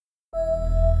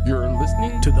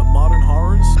listening to the Modern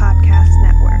Horrors Podcast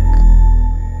Network.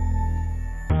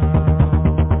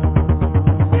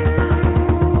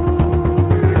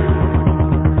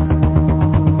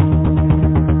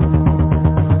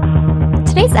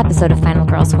 Today's episode of Final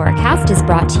Girls Horrorcast is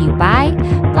brought to you by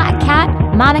Black Cat,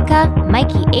 Monica,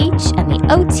 Mikey H, and the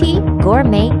OT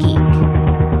Gourmet Geek.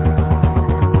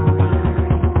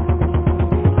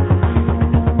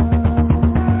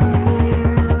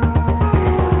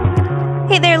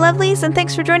 Hey there, lovelies, and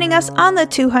thanks for joining us on the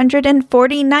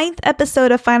 249th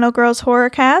episode of Final Girls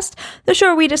Horrorcast, the show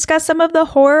where we discuss some of the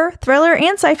horror, thriller,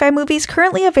 and sci-fi movies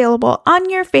currently available on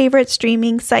your favorite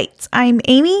streaming sites. I'm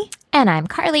Amy. And I'm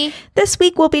Carly. This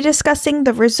week we'll be discussing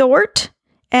The Resort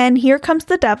and Here Comes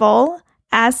the Devil,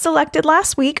 as selected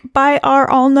last week by our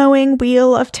all-knowing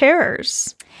Wheel of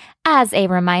Terrors. As a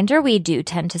reminder, we do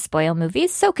tend to spoil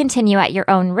movies, so continue at your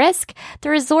own risk. The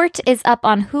Resort is up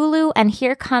on Hulu, and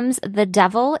Here Comes the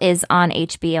Devil is on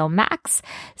HBO Max.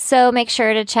 So make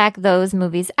sure to check those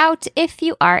movies out if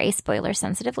you are a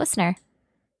spoiler-sensitive listener.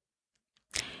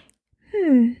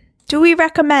 Do we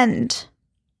recommend?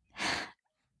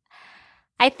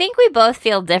 I think we both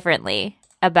feel differently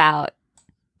about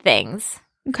things.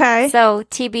 Okay. So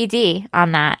TBD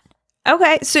on that.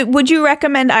 Okay, so would you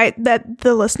recommend that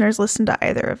the listeners listen to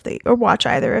either of these or watch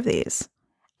either of these?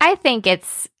 I think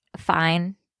it's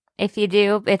fine if you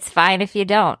do. It's fine if you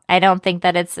don't. I don't think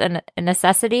that it's a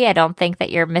necessity. I don't think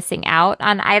that you're missing out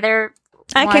on either.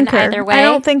 I concur. Either way. I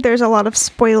don't think there's a lot of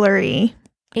spoilery.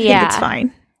 I think it's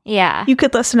fine. Yeah. You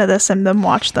could listen to this and then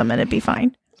watch them and it'd be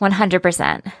fine.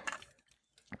 100%.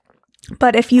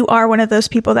 But if you are one of those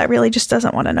people that really just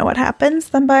doesn't want to know what happens,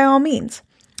 then by all means.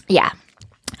 Yeah.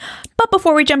 But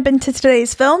before we jump into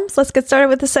today's films, let's get started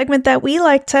with the segment that we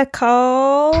like to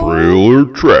call Trailer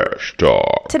Trash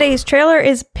Talk. Today's trailer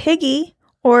is Piggy,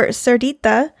 or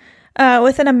Cerdita,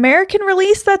 with an American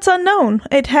release that's unknown.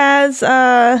 It has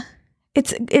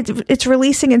it's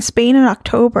releasing in Spain in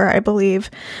October, I believe,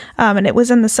 and it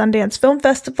was in the Sundance Film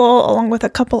Festival along with a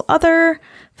couple other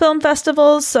film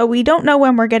festivals. So we don't know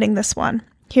when we're getting this one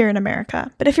here in America.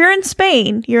 But if you're in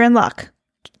Spain, you're in luck.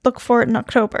 Look for it in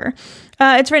October.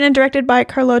 It's written and directed by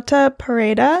Carlota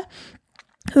Pereda,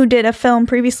 who did a film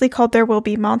previously called There Will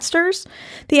Be Monsters.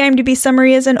 The IMDb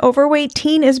summary is: an overweight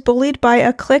teen is bullied by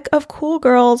a clique of cool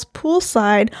girls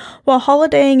poolside while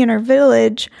holidaying in her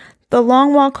village. The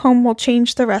long walk home will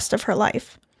change the rest of her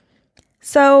life.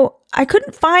 So I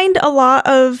couldn't find a lot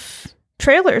of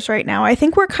trailers right now. I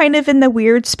think we're kind of in the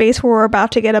weird space where we're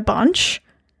about to get a bunch.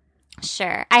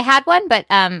 Sure. I had one, but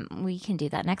we can do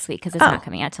that next week because it's not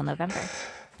coming out till November.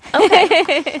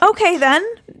 Okay. Okay,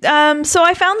 then. So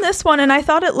I found this one and I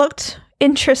thought it looked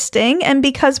interesting. And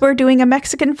because we're doing a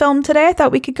Mexican film today, I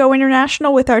thought we could go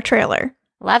international with our trailer.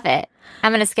 Love it.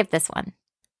 I'm going to skip this one.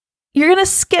 You're going to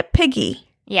skip Piggy.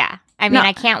 Yeah. I mean,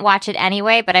 I can't watch it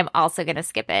anyway, but I'm also going to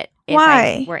skip it if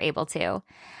Why? we're able to.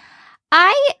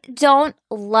 I don't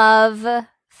love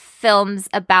films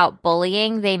about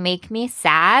bullying. They make me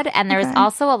sad. And there's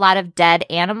also a lot of dead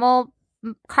animal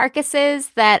carcasses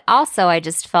that also I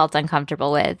just felt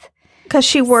uncomfortable with. Because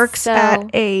she works at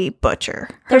a butcher.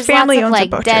 Her There's family lots of, owns a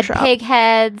butcher dead shop. pig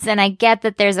heads, and I get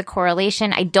that there's a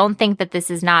correlation. I don't think that this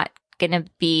is not going to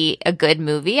be a good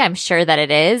movie. I'm sure that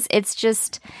it is. It's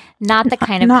just not the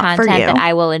kind of content that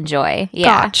I will enjoy.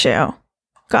 Yeah.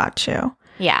 Got you.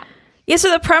 Yeah. Yeah,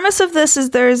 so the premise of this is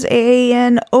there's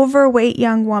an overweight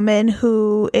young woman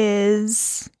who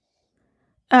is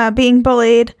being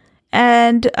bullied,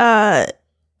 and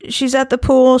she's at the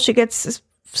pool. She gets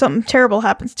something terrible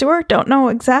happens to her. Don't know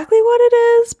exactly what it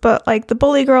is, but like the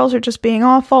bully girls are just being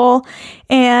awful,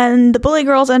 and the bully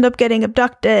girls end up getting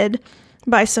abducted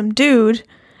by some dude,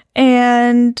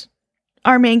 and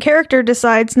our main character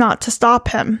decides not to stop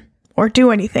him or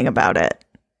do anything about it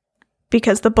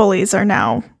because the bullies are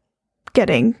now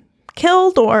getting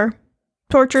killed or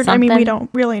tortured. Something. I mean, we don't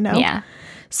really know. Yeah.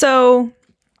 So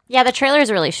yeah, the trailer is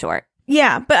really short.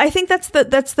 Yeah, but I think that's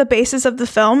the basis of the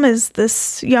film, is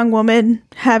this young woman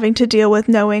having to deal with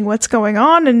knowing what's going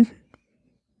on and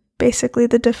basically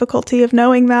the difficulty of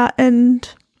knowing that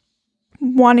and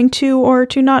wanting to or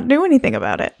to not do anything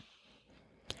about it.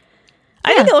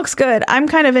 I think it looks good. I'm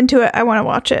kind of into it. I want to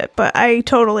watch it, but I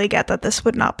totally get that this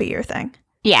would not be your thing.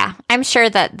 Yeah, I'm sure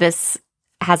that this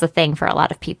has a thing for a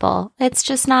lot of people. It's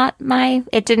just not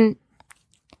it didn't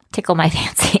tickle my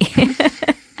fancy.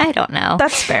 I don't know.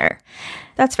 That's fair.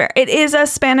 It is a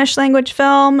Spanish language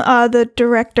film. The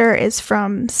director is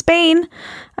from Spain.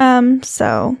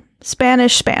 So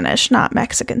Spanish, not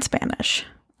Mexican Spanish.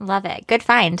 Love it. Good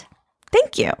find.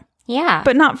 Thank you. Yeah.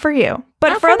 but not for you. But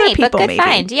Not for other me, people, but good maybe.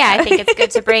 find. Yeah, I think it's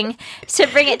good to bring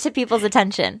it to people's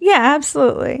attention. Yeah,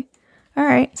 absolutely. All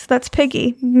right, so that's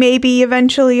Piggy. Maybe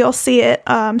eventually you'll see it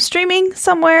streaming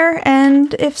somewhere,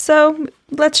 and if so,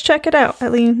 let's check it out.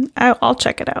 At least I'll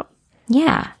check it out.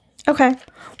 Yeah. Okay.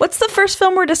 What's the first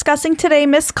film we're discussing today,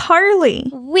 Miss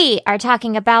Carly? We are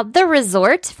talking about The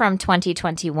Resort from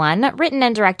 2021, written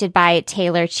and directed by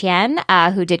Taylor Chien,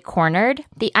 who did Cornered.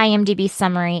 The IMDb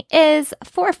summary is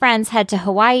 4 friends head to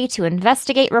Hawaii to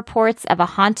investigate reports of a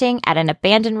haunting at an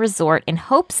abandoned resort in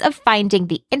hopes of finding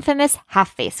the infamous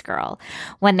half-face girl.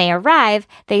 When they arrive,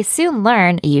 they soon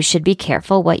learn you should be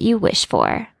careful what you wish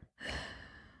for.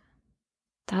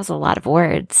 That was a lot of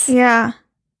words. Yeah.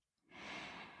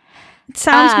 It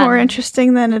sounds more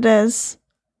interesting than it is.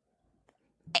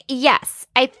 Yes,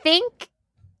 I think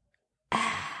I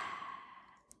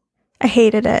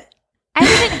hated it. I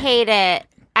didn't hate it.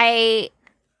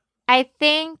 I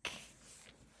think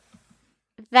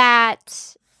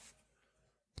that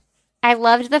I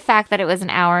loved the fact that it was an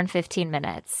hour and 15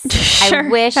 minutes. Sure. I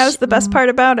wish that was the best part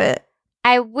about it.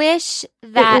 I wish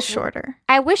that it was shorter.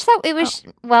 I wish that it was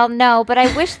well, no, but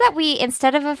I wish that we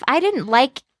instead of I didn't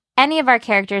like any of our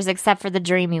characters except for the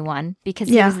dreamy one because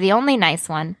he was the only nice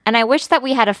one. And I wish that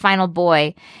we had a final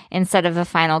boy instead of a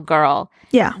final girl.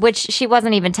 Yeah. Which she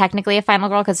wasn't even technically a final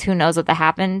girl because who knows what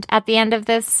happened at the end of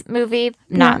this movie.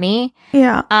 Not me.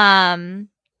 Yeah.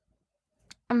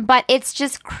 But it's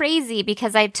just crazy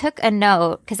because I took a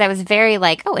note because I was very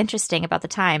like, oh, interesting about the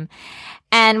time.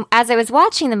 And as I was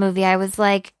watching the movie, I was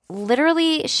like,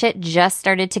 literally shit just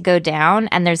started to go down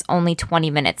and there's only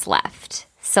 20 minutes left.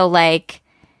 So like,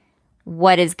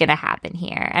 what is going to happen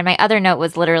here? And my other note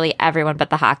was literally everyone but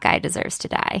the hot guy deserves to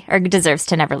die or deserves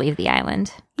to never leave the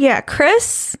island. Yeah,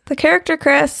 Chris, the character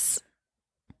Chris,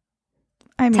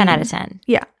 I mean, 10 out of 10.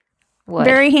 Yeah. Would.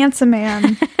 Very handsome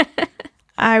man.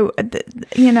 A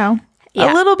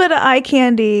little bit of eye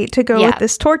candy to go with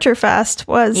this torture fest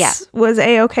was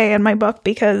A-okay in my book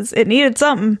because it needed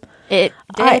something. It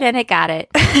did and it got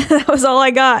it. That was all I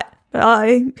got.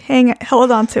 I held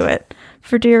on to it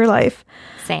for dear life.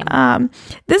 Same.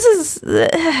 This is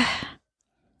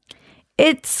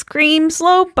it screams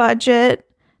low budget,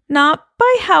 not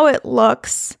by how it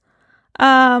looks,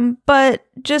 but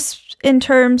just in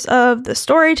terms of the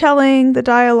storytelling, the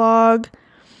dialogue.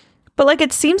 But like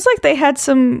it seems like they had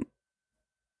some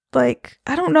like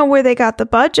I don't know where they got the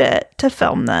budget to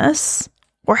film this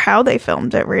or how they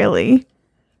filmed it really.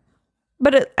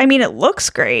 But it looks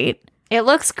great. It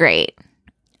looks great.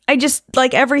 I just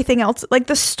like everything else. Like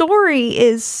the story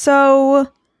is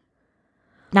so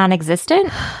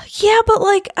non-existent. Yeah, but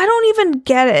like I don't even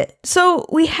get it. So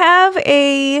we have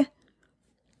a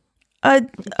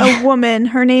woman.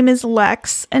 Her name is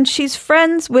Lex, and she's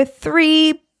friends with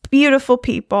 3 beautiful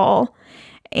people.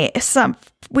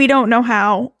 We don't know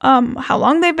how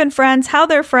long they've been friends, how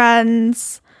they're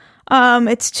friends.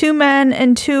 It's 2 men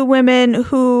and 2 women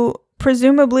who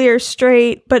presumably are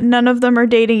straight, but none of them are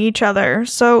dating each other.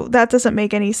 So that doesn't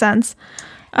make any sense.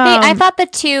 I thought the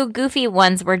 2 goofy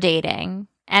ones were dating,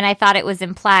 and I thought it was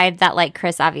implied that like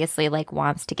Chris obviously like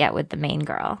wants to get with the main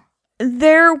girl.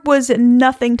 There was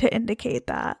nothing to indicate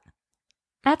that.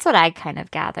 That's what I kind of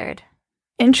gathered.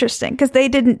 Interesting, because they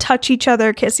didn't touch each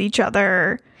other, kiss each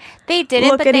other. They didn't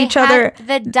look but at they each other.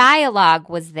 The dialogue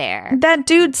was there. That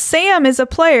dude Sam is a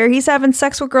player. He's having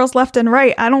sex with girls left and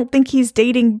right. I don't think he's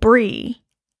dating Bree.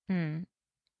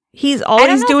 He's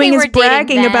always doing is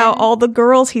bragging about all the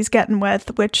girls he's getting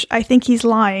with, which I think he's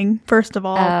lying. First of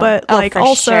all, but like for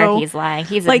also sure he's lying.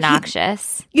 He's like,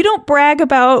 obnoxious. You don't brag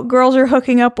about girls you're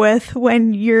hooking up with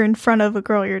when you're in front of a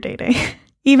girl you're dating,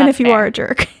 even if you are a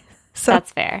jerk. So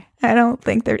that's fair. I don't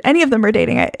think any of them are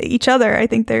dating each other. I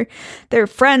think they're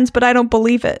friends, but I don't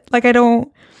believe it. Like I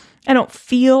don't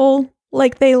feel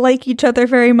like they like each other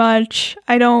very much.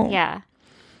 I don't. Yeah.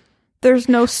 There's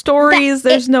no stories.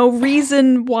 There's no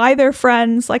reason why they're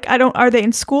friends. Like are they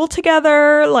in school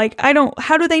together? Like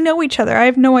how do they know each other? I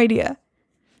have no idea.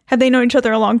 Have they known each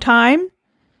other a long time?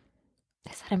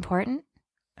 Is that important?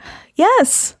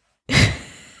 Yes.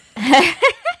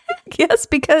 Yes,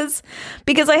 because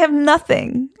I have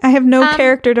nothing. I have no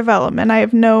character development. I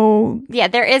have no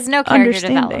there is no character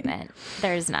development.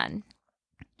 There's none.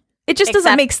 It just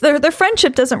doesn't make their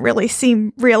friendship doesn't really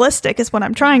seem realistic is what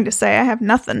I'm trying to say. I have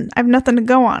nothing to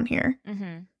go on here.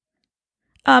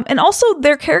 And also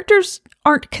their characters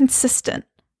aren't consistent.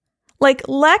 Like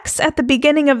Lex at the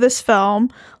beginning of this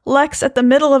film, Lex at the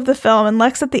middle of the film, and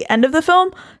Lex at the end of the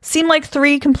film seem like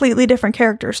 3 completely different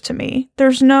characters to me.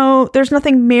 There's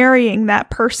nothing marrying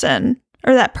that person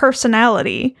or that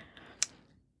personality.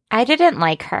 I didn't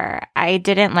like her. I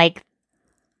didn't like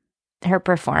her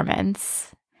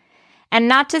performance. And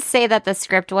not to say that the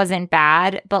script wasn't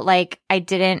bad, but like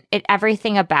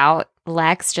everything about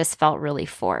Lex just felt really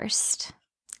forced.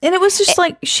 And it was just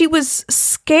like she was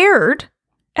scared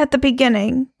at the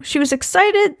beginning. She was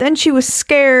excited, then she was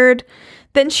scared,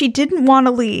 then she didn't want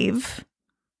to leave.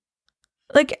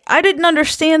 Like, I didn't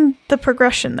understand the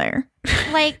progression there.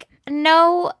 Like,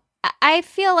 no, I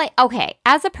feel like, okay,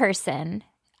 as a person,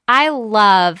 I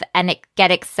love and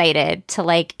get excited to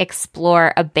like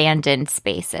explore abandoned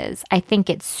spaces. I think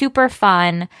it's super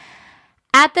fun.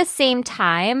 At the same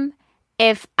time,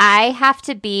 if I have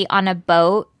to be on a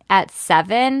boat at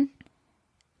 7,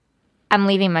 I'm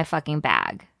leaving my fucking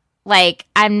bag. Like,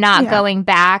 I'm not going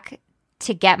back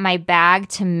to get my bag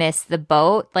to miss the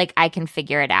boat. Like, I can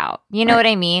figure it out. You know what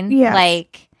I mean? Yes.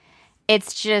 Like,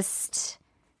 it's just,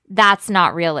 that's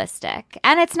not realistic.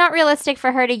 And it's not realistic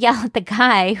for her to yell at the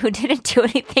guy who didn't do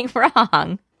anything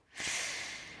wrong.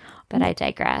 But I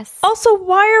digress. Also,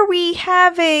 why are we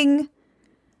having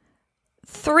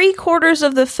 3/4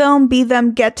 of the film be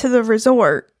them get to the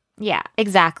resort? Yeah,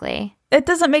 exactly. It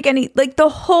doesn't make any, like, the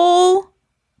whole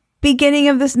beginning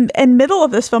of this and middle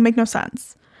of this film make no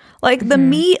sense. Like, the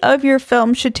meat of your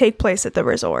film should take place at the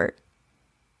resort.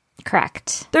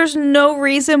 Correct. There's no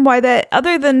reason why that,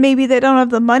 other than maybe they don't have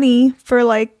the money for,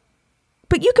 like,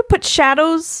 but you could put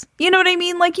shadows, you know what I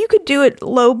mean? Like, you could do it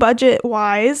low budget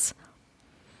wise.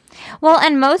 Well,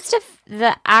 and most of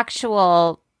the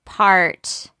actual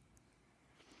part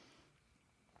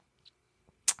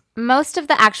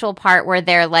where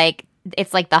they're like,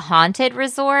 it's like the haunted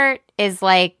resort is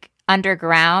like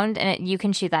underground, and you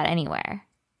can shoot that anywhere.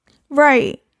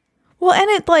 Right. Well, and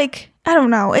it, like, I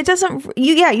don't know. It doesn't.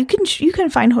 You can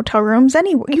find hotel rooms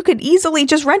anywhere. You could easily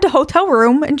just rent a hotel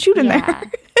room and shoot in there.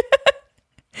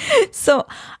 So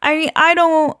I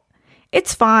don't.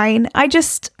 It's fine. I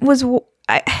just was.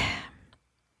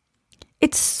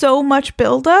 It's so much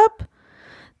buildup.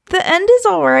 The end is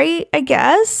all right, I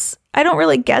guess. I don't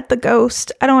really get the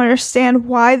ghost. I don't understand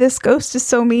why this ghost is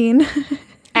so mean.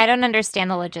 I don't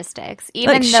understand the logistics.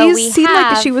 Even like, though she seemed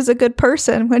like she was a good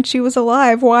person when she was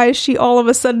alive. Why is she all of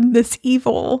a sudden this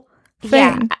evil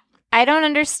thing? Yeah, I don't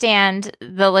understand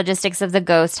the logistics of the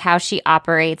ghost, how she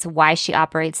operates, why she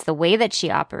operates the way that she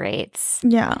operates.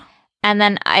 Yeah. And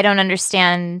then I don't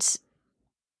understand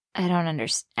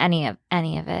any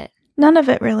of it. None of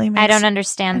it really makes I don't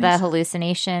understand the sense.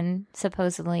 hallucination,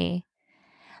 supposedly.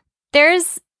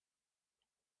 There's...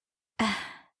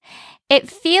 It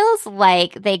feels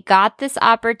like they got this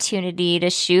opportunity to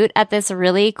shoot at this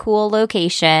really cool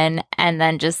location and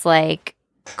then just like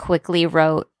quickly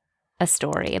wrote a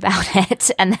story about it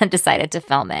and then decided to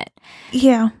film it.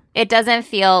 Yeah. It doesn't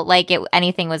feel like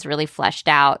anything was really fleshed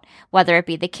out, whether it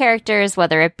be the characters,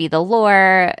 whether it be the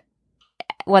lore,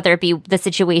 whether it be the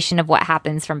situation of what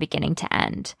happens from beginning to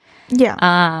end.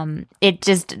 Yeah.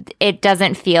 It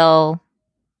doesn't feel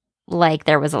like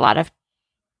there was a lot of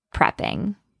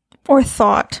prepping. Or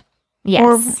thought.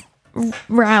 Yes.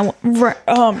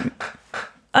 Or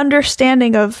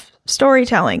understanding of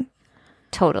storytelling.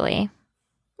 Totally.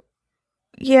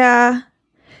 Yeah.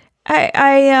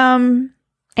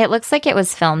 It looks like it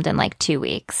was filmed in like 2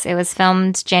 weeks. It was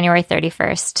filmed January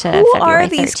 31st to who February are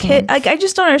these 13th. kids? Like, I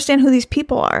just don't understand who these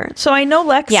people are. So I know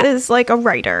Lex is like a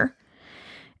writer.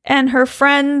 And her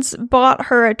friends bought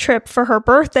her a trip for her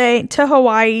birthday to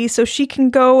Hawaii so she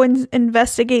can go and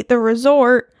investigate the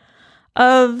resort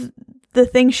of the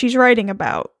thing she's writing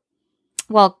about.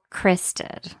 Well, Chris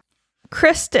did.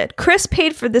 Chris did. Chris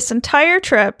paid for this entire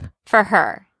trip. For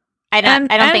her. I don't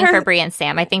think for Bree and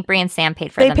Sam. I think Bree and Sam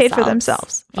paid for themselves. They paid for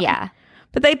themselves. Fine. Yeah.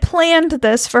 But they planned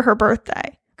this for her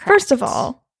birthday. Correct. First of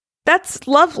all, that's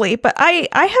lovely, but I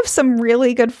have some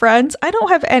really good friends. I don't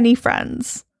have any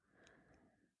friends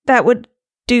that would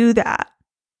do that.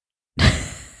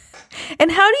 And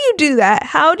how do you do that?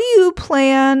 How do you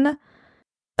plan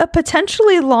a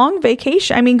potentially long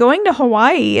vacation? I mean, going to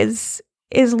Hawaii is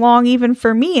long even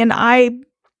for me, and I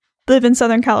live in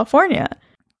Southern California.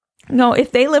 No,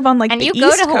 if they live on like and the you East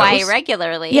go to Hawaii Coast,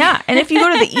 regularly. yeah, and if you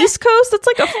go to the East Coast,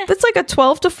 that's like a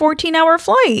 12 to 14 hour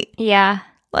flight. Yeah.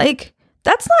 Like,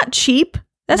 that's not cheap.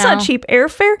 That's No. not cheap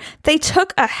airfare. They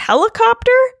took a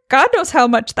helicopter. God knows how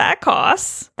much that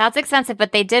costs. That's expensive,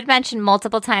 but they did mention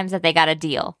multiple times that they got a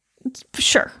deal.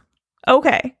 Sure.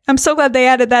 Okay. I'm so glad they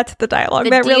added that to the dialogue.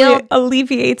 The That deal- really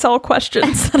alleviates all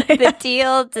questions that I The have.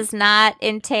 deal does not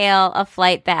entail a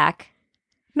flight back.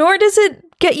 Nor does it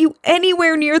get you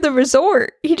anywhere near the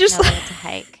resort. You just No, we had to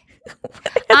hike.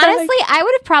 Honestly, I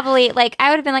would have probably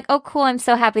been like, oh, cool, I'm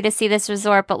so happy to see this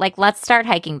resort, but like, let's start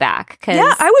hiking back. Cause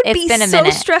yeah, I would it's be been a so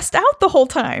minute. stressed out the whole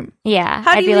time. Yeah.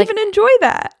 How do I'd you be like, even enjoy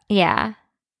that? yeah.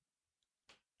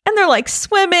 And they're like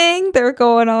swimming, they're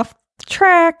going off the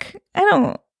track.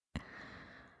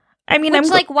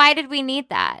 Which, why did we need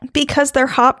that? Because they're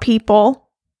hot people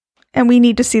and we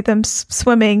need to see them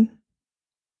swimming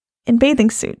in bathing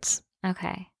suits.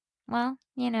 Okay. Well,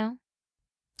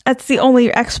 That's the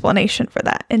only explanation for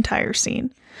that entire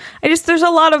scene. There's a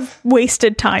lot of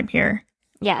wasted time here.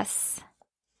 Yes.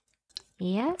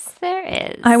 Yes, there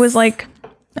is. I was like,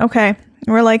 okay,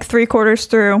 we're like 3/4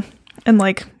 through, and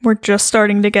like we're just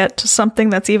starting to get to something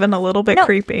that's even a little bit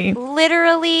creepy.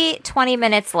 Literally 20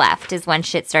 minutes left is when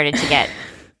shit started to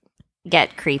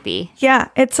get creepy. Yeah,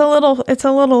 it's a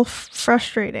little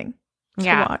frustrating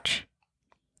to watch.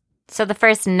 So the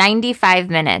first 95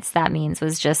 minutes, that means,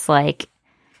 was just like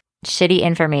shitty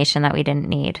information that we didn't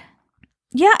need.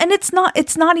 Yeah, and it's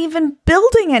not even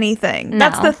building anything. No.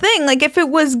 That's the thing. Like, if it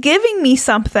was giving me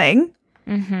something,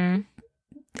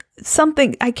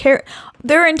 something I care,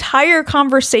 their entire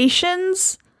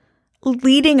conversations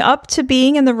leading up to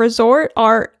being in the resort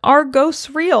are ghosts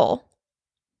real?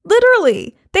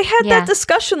 Literally. They had that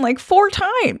discussion like 4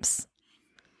 times.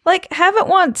 Like, have it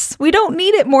once. We don't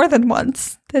need it more than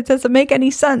once. That doesn't make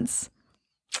any sense.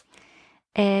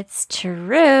 It's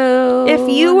true. If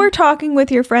you were talking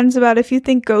with your friends about if you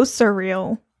think ghosts are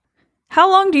real,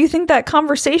 how long do you think that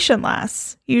conversation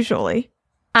lasts, usually?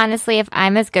 Honestly, if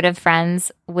I'm as good of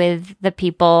friends with the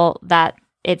people that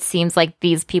it seems like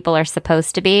these people are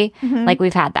supposed to be, like,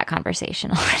 we've had that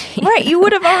conversation already. Right, you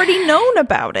would have already known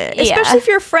about it. Especially if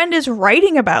your friend is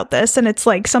writing about this and it's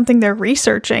like something they're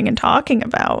researching and talking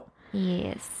about.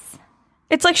 Yes.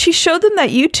 It's like she showed them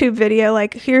that YouTube video,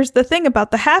 like, here's the thing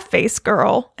about the half-face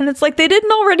girl. And it's like, they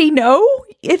didn't already know?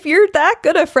 If you're that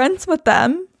good of friends with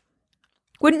them,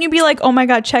 wouldn't you be like, oh my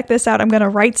God, check this out. I'm going to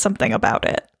write something about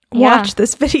it. Yeah. Watch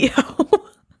this video.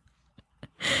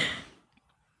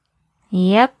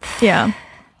 Yep. Yeah.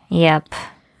 Yep.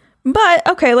 But,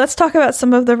 okay, let's talk about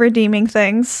some of the redeeming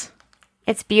things.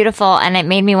 It's beautiful, and it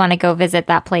made me want to go visit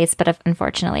that place, but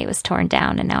unfortunately it was torn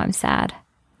down, and now I'm sad.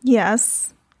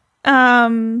 Yes.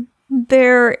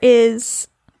 There is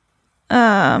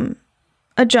a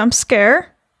jump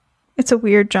scare. It's a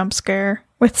weird jump scare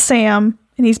with Sam,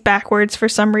 and he's backwards for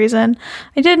some reason.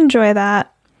 I did enjoy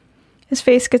that. His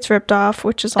face gets ripped off,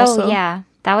 which is also... Oh, yeah.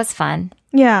 That was fun.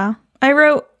 Yeah. I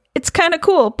wrote, it's kind of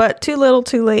cool, but too little,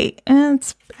 too late. And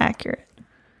it's accurate.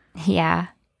 Yeah.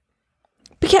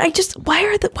 But yeah, why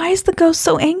is the ghost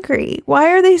so angry?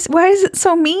 Why is it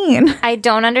so mean? I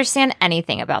don't understand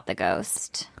anything about the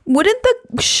ghost.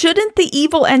 Shouldn't the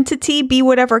evil entity be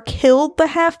whatever killed the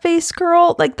half-face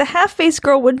girl? Like, the half-face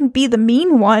girl wouldn't be the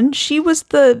mean one. She was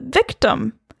the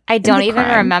victim. I don't even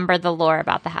remember the lore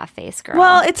about the half-face girl.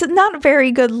 Well, it's not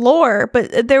very good lore,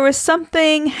 but there was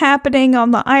something happening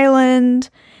on the island,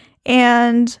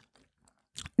 and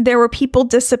there were people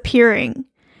disappearing.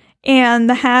 And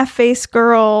the half-face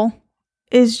girl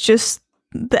is just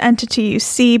the entity you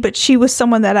see, but she was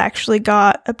someone that actually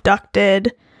got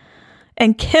abducted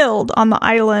and killed on the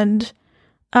island.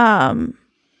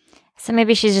 So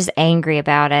maybe she's just angry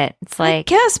about it. It's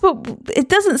like... I guess, but it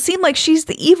doesn't seem like she's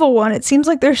the evil one. It seems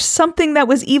like there's something that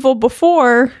was evil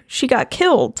before she got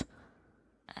killed.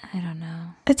 I don't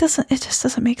know. It just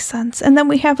doesn't make sense. And then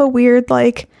we have a weird,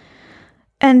 like,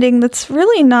 ending that's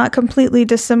really not completely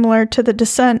dissimilar to The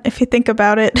Descent, if you think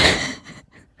about it.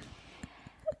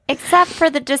 Except for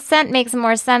The Descent makes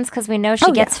more sense because we know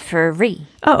she gets free.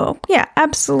 Oh, yeah,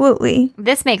 absolutely.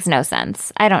 This makes no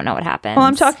sense. I don't know what happened. Well,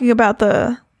 I'm talking about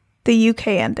the UK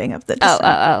ending of The Descent.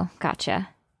 Oh, gotcha.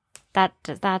 That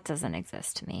doesn't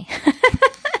exist to me.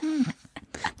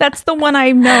 That's the one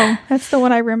I know. That's the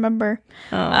one I remember.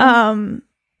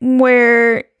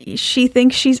 Where she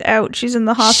thinks she's out. She's in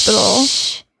the hospital.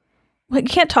 Shh. What, you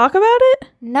can't talk about it?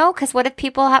 No, because what if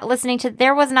people listening to...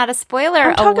 There was not a spoiler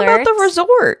alert. I'm talking about the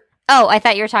resort. Oh, I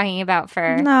thought you were talking about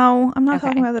for... No, I'm not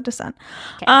talking about The Descent.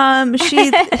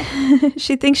 Okay.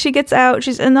 She thinks she gets out.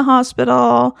 She's in the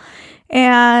hospital.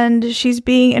 And she's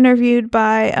being interviewed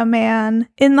by a man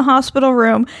in the hospital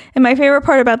room. And my favorite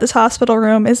part about this hospital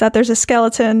room is that there's a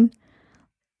skeleton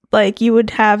like you would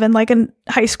have in like a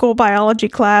high school biology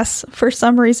class for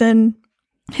some reason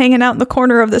hanging out in the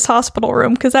corner of this hospital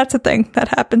room, because that's a thing that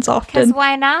happens often. Because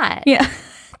why not? Yeah.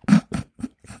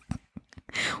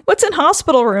 What's in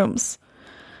hospital rooms?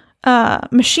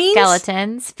 Machines?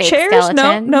 Skeletons? Fake chairs?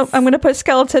 skeletons? No. I'm going to put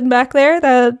skeleton back there.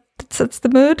 That sets the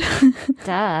mood.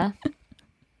 Duh.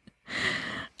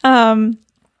 And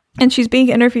she's being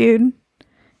interviewed,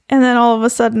 And then all of a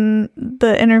sudden,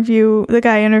 the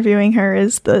guy interviewing her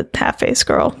is the half-faced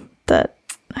girl that,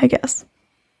 I guess,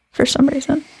 for some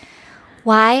reason.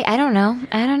 Why? I don't know.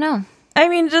 I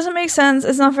mean, it doesn't make sense.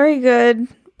 It's not very good,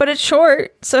 but it's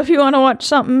short. So if you want to watch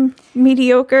something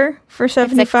mediocre for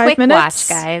 75 it's a quick minutes,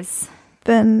 watch, guys.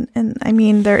 Then, and I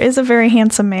mean, there is a very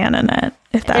handsome man in it,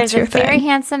 if that's your thing. There's a very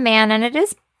handsome man, and it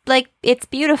is, like, it's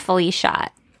beautifully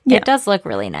shot. Yeah. It does look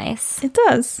really nice. It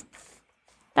does.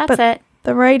 That's it.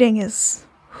 The writing is,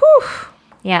 whew,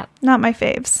 Yeah. not my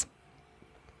faves.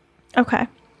 Okay,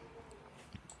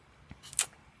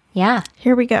 Yeah.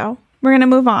 here we go. We're going to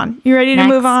move on. You ready to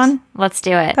move on? Let's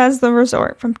do it. That's The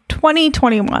Resort from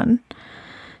 2021.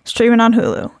 Streaming on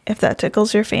Hulu, if that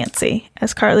tickles your fancy,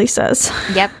 as Carly says.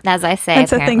 Yep, as I say.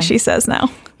 That's apparently. a thing she says now.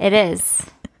 It is.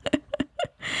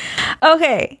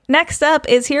 Okay, next up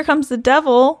is Here Comes the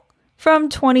Devil from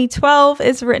 2012.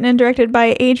 It's written and directed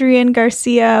by Adrian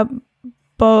Garcia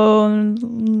Boliano.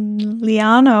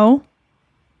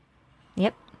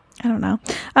 Yep. I don't know.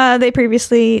 They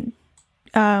previously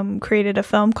created a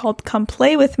film called Come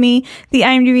Play With Me. The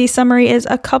IMDb summary is: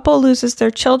 a couple loses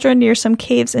their children near some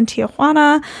caves in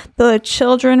Tijuana. The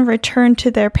children return to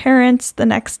their parents the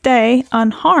next day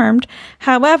unharmed.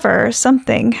 However,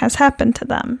 something has happened to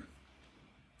them. ...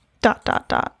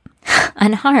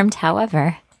 Unharmed,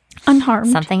 however.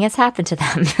 Unharmed. Something has happened to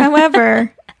them.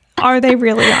 However, are they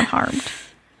really unharmed?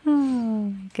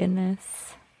 Oh,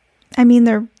 goodness. I mean,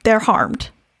 they're harmed.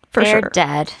 For They're sure.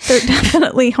 dead. They're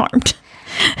definitely harmed.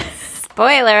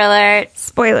 Spoiler alert.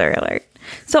 Spoiler alert.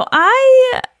 So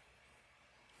I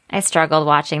struggled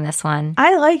watching this one.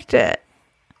 I liked it.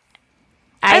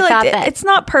 I liked thought it. that It's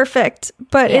not perfect,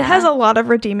 but it Yeah. has a lot of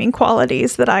redeeming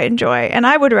qualities that I enjoy, and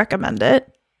I would recommend it.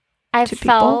 I to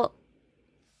felt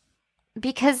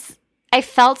because I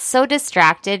felt so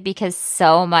distracted because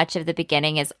so much of the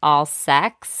beginning is all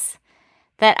sex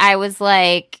that I was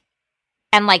like,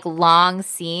 and like long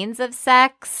scenes of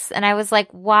sex, and I was like,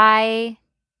 why?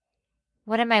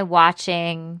 What am I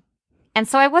watching? And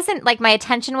so I wasn't like, my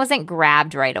attention wasn't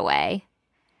grabbed right away.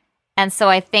 And so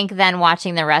I think then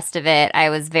watching the rest of it, I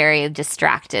was very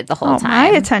distracted the whole time. My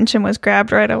attention was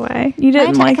grabbed right away. You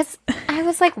didn't like... Because I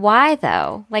was like, why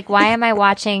though? Like, why am I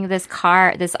watching this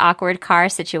awkward car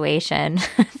situation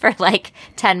for like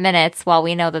 10 minutes while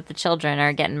we know that the children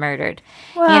are getting murdered?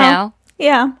 Well, you know?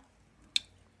 Yeah.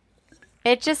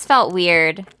 It just felt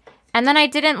weird. And then I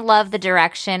didn't love the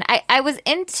direction. I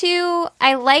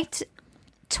liked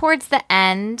towards the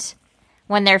end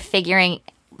when they're figuring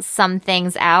some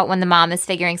things out, when the mom is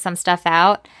figuring some stuff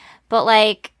out. But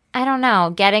like, I don't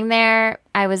know, getting there,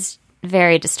 I was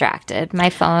very distracted. My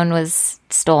phone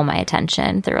stole my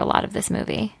attention through a lot of this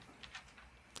movie.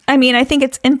 I mean, I think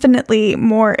it's infinitely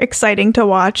more exciting to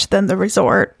watch than The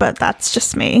Resort, but that's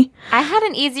just me. I had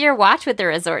an easier watch with The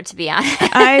Resort, to be honest.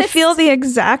 I feel the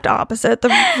exact opposite.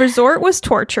 The Resort was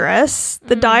torturous.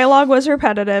 The dialogue was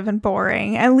repetitive and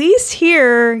boring. At least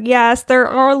here, yes, there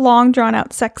are long,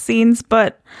 drawn-out sex scenes,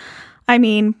 but I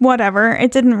mean, whatever.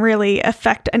 It didn't really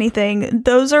affect anything.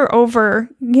 Those are over,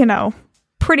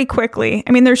 pretty quickly.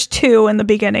 I mean, there's 2 in the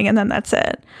beginning, and then that's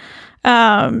it.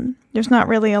 There's not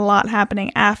really a lot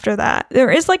happening after that.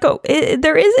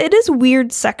 It is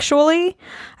weird sexually,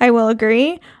 I will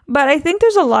agree, but I think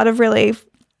there's a lot of really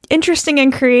interesting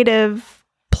and creative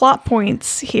plot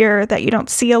points here that you don't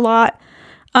see a lot.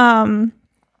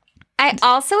 I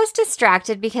also was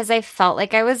distracted because I felt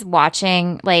like I was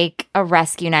watching like a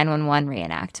Rescue 911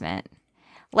 reenactment.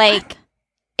 Like,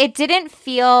 it didn't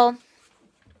feel...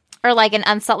 Or like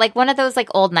like one of those like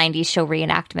old 90s show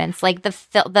reenactments. Like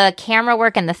the camera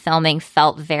work and the filming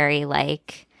felt very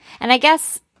like, and I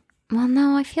guess, well,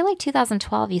 no, I feel like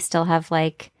 2012 you still have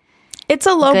like. It's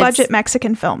a low budget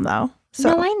Mexican film though.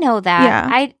 So. No, I know that.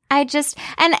 Yeah. I just,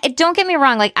 and don't get me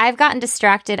wrong, like I've gotten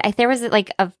distracted. There was like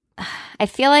I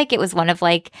feel like it was one of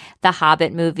like the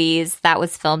Hobbit movies that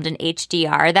was filmed in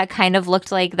HDR that kind of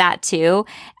looked like that too.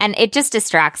 And it just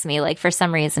distracts me. Like for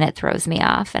some reason it throws me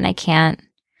off and I can't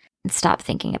stop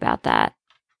thinking about that.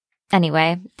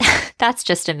 Anyway, that's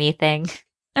just a me thing.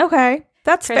 Okay,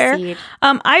 that's Proceed.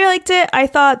 fair. I liked it. I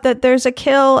thought that there's a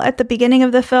kill at the beginning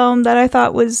of the film that I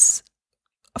thought was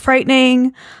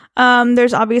frightening.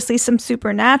 There's obviously some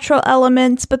supernatural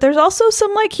elements, but there's also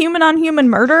some like human on human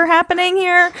murder happening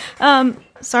here.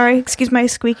 Sorry, excuse my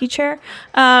squeaky chair.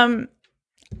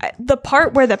 The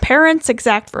part where the parents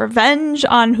exact revenge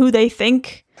on who they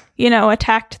think,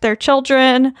 attacked their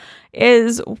children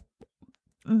is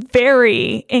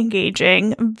very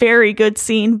engaging, very good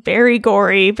scene, very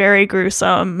gory, very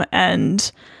gruesome,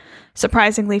 and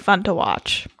surprisingly fun to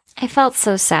watch. I felt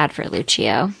so sad for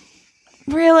Lucio.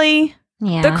 Really?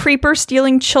 Yeah. The creeper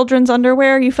stealing children's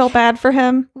underwear, you felt bad for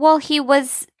him? Well, He's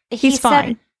said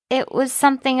fine. it was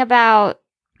something about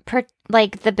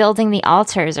like the building the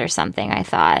altars or something, I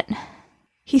thought.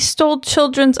 He stole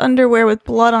children's underwear with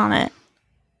blood on it.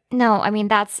 No, I mean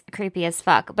that's creepy as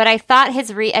fuck. But I thought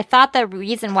I thought the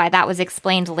reason why that was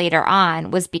explained later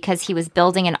on was because he was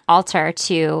building an altar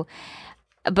to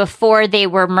before they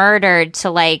were murdered to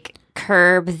like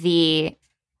curb the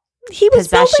He was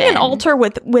building possession. an altar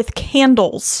with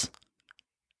candles.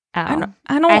 Oh, I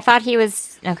don't. I thought he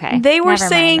was okay. They were never mind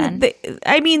saying,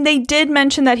 then. they did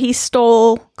mention that he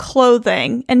stole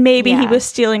clothing, and maybe he Yeah. was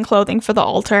stealing clothing for the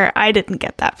altar. I didn't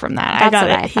get that from that. That's I got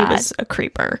what it. I He thought. was a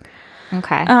creeper.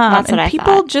 Okay, that's what and I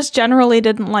people thought. just generally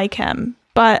didn't like him.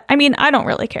 But I mean, I don't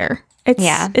really care.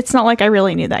 It's not like I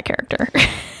really knew that character.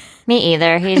 Me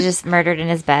either. He's just murdered in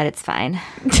his bed. It's fine.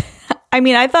 I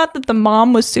mean, I thought that the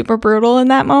mom was super brutal in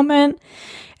that moment.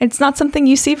 It's not something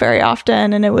you see very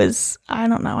often, and it was, I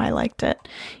don't know, I liked it.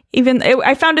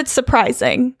 I found it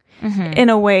surprising in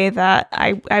a way that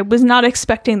I was not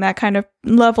expecting that kind of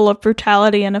level of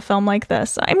brutality in a film like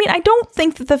this. I mean, I don't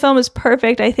think that the film is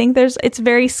perfect. I think it's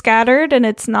very scattered, and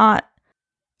it's not,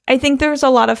 I think there's a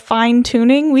lot of fine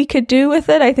tuning we could do with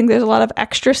it. I think there's a lot of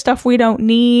extra stuff we don't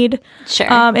need. Sure.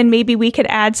 And maybe we could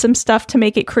add some stuff to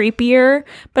make it creepier.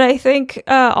 But I think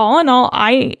all in all,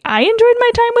 I enjoyed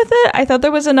my time with it. I thought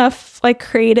there was enough like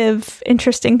creative,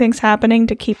 interesting things happening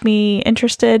to keep me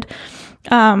interested.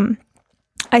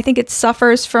 I think it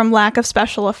suffers from lack of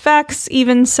special effects.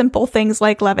 Even simple things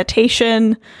like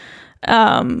levitation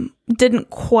didn't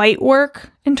quite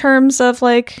work in terms of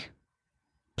like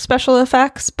special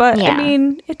effects, but Yeah. I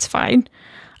mean, it's fine.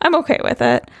 I'm okay with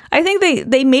it. I think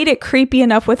they made it creepy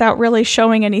enough without really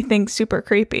showing anything super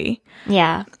creepy.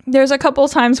 Yeah. There's a couple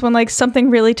of times when like something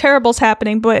really terrible's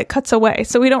happening, but it cuts away,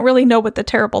 so we don't really know what the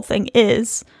terrible thing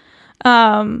is.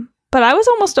 But I was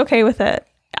almost okay with it.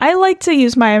 I like to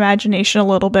use my imagination a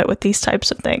little bit with these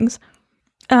types of things.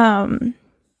 I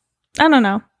don't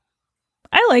know.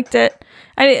 I liked it.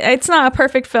 It's not a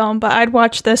perfect film, but I'd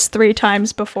watch this 3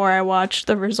 times before I watched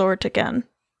The Resort again.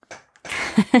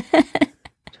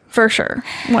 For sure.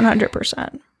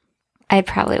 100%. I'd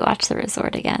probably watch The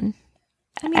Resort again.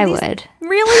 mean, I these- would.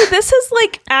 Really? This is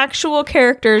like actual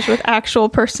characters with actual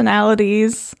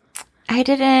personalities. I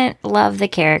didn't love the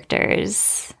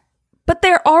characters. But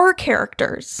there are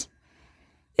characters.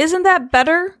 Isn't that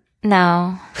better?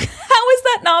 No. How is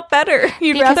that not better?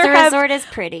 You'd Because rather The have... Resort is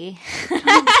pretty.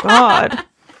 God.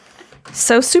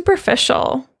 So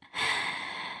superficial.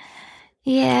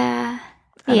 Yeah.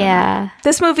 Yeah.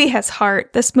 This movie has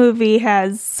heart. This movie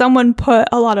has someone put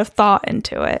a lot of thought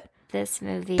into it. This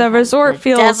movie. The has Resort the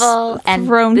feels devil and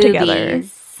thrown together.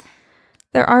 boobies.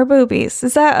 There are boobies.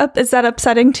 Is that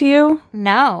upsetting to you?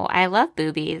 No, I love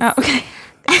boobies. Oh, okay.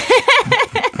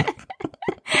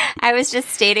 I was just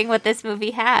stating what this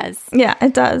movie has. Yeah,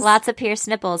 it does. Lots of pierced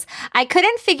nipples. I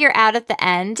couldn't figure out at the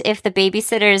end if the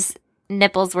babysitter's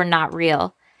nipples were not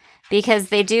real. Because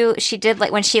she did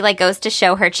like when she like goes to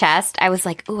show her chest, I was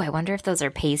like, ooh, I wonder if those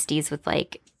are pasties with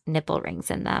like nipple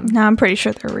rings in them. No, I'm pretty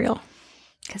sure they're real.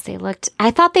 Because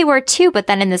I thought they were too, but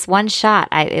then in this one shot,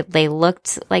 they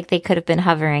looked like they could have been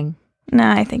hovering. No,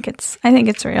 I think it's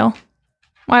real.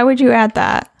 Why would you add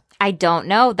that? I don't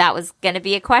know. That was going to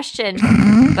be a question,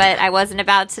 but I wasn't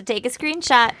about to take a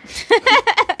screenshot.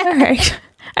 All right.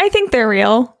 I think they're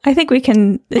real. I think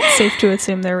it's safe to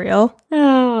assume they're real.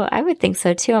 Oh, I would think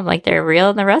so too. I'm like, they're real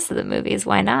in the rest of the movies.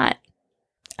 Why not?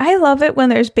 I love it when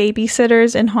there's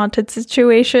babysitters in haunted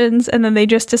situations and then they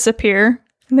just disappear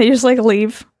and they just like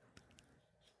leave.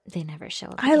 They never show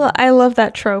up. I love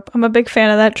that trope. I'm a big fan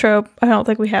of that trope. I don't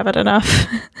think we have it enough.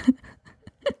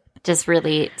 Just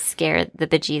really scare the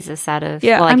bejesus out of,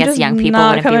 Yeah, well, I I'm guess just young people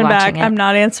not wouldn't be coming watching back. it. I'm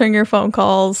not answering your phone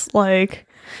calls. Like,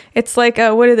 it's like,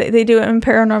 what do they do it in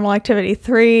Paranormal Activity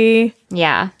 3?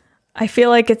 Yeah. I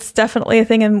feel like it's definitely a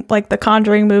thing in like the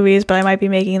Conjuring movies, but I might be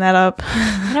making that up.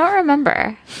 I don't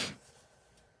remember.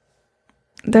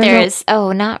 There's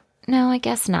No, I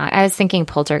guess not. I was thinking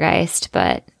Poltergeist,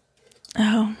 but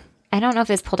oh. I don't know if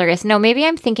it's Poltergeist. No, maybe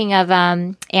I'm thinking of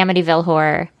Amityville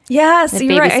Horror. Yes, The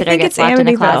you're right. I babysitter think gets it's locked in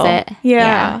the Amityville. closet. Yeah.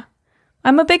 Yeah.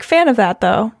 I'm a big fan of that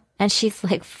though. And she's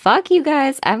like, fuck you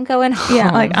guys, I'm going home.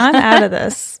 Yeah, like I'm out of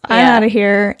this. I'm Yeah. out of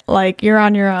here. Like you're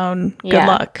on your own. Good Yeah.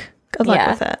 luck. Good luck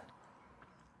Yeah. with it.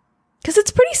 Because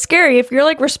it's pretty scary if you're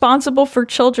like responsible for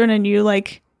children and you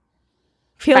like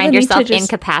feel Find the need to yourself just-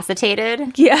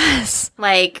 incapacitated. Yes.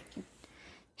 Like,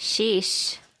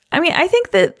 sheesh. I mean, I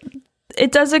think that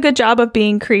it does a good job of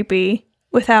being creepy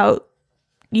without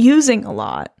using a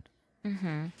lot.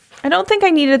 Mm-hmm. I don't think I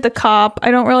needed the cop.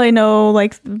 I don't really know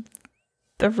like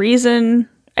the reason.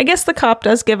 I guess the cop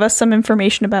does give us some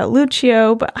information about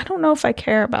Lucio, but I don't know if I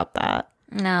care about that.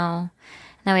 No.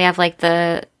 Then we have like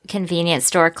the convenience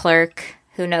store clerk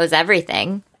who knows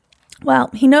everything. Well,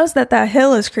 he knows that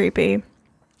hill is creepy.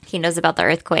 He knows about the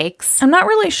earthquakes. I'm not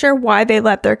really sure why they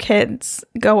let their kids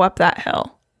go up that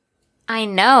hill. I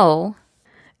know.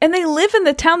 And they live in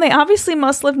the town. They obviously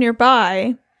must live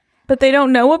nearby, but they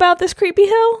don't know about this creepy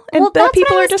hill and Well, that that's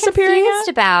people what I are was disappearing confused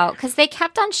at. about, because they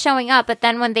kept on showing up, but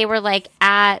then when they were like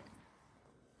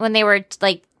when they were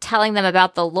like telling them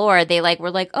about the lore, they like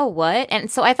were like, oh, what? And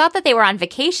so I thought that they were on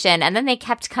vacation, and then they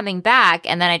kept coming back,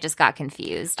 and then I just got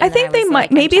confused. I think they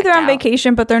might. Maybe they're on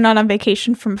vacation, but they're not on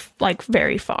vacation from like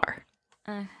very far.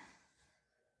 I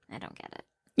don't get it.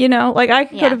 You know, like I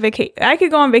could go to I could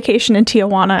go on vacation in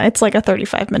Tijuana. It's like a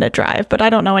 35-minute drive, but I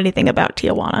don't know anything about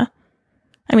Tijuana.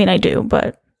 I mean, I do,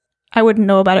 but I wouldn't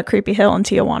know about a creepy hill in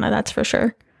Tijuana, that's for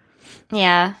sure.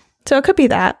 Yeah. So it could be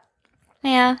that.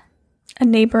 Yeah. A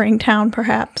neighboring town,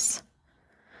 perhaps.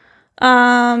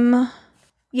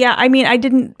 Yeah, I mean, I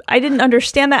didn't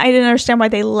understand that. I didn't understand why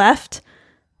they left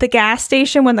the gas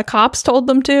station when the cops told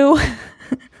them to.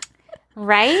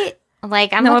 Right?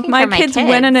 Like, I'm now, looking if my for my kids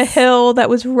went on a hill that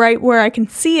was right where I can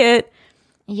see it,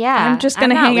 yeah, I'm just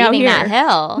gonna not hang out leaving here. that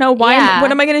hill. No, why? Yeah. What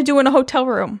am I gonna do in a hotel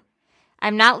room?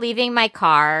 I'm not leaving my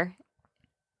car.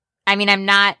 I mean, I'm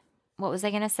not. What was I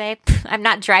gonna say? I'm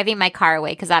not driving my car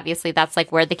away, because obviously that's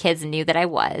like where the kids knew that I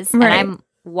was, Right. and I'm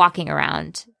walking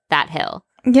around that hill.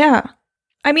 Yeah,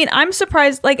 I mean, I'm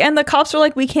surprised. Like, and the cops were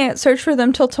like, "We can't search for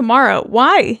them till tomorrow."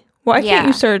 Why? Why can't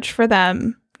you search for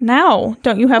them now?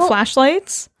 Don't you have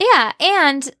flashlights? Yeah,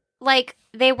 and like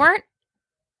they weren't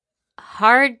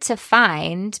hard to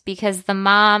find because the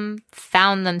mom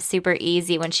found them super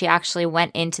easy when she actually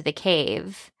went into the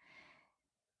cave.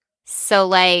 So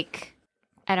like,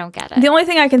 I don't get it. The only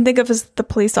thing I can think of is the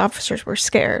police officers were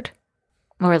scared.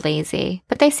 Or lazy.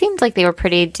 But they seemed like they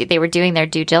were doing their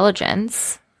due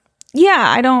diligence. Yeah,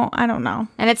 I don't know.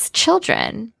 And it's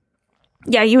children.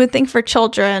 Yeah, you would think for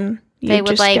children They would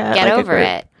just like get a over group.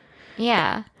 it.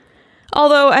 Yeah.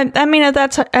 Although I mean at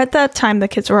that time the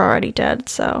kids were already dead,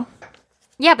 so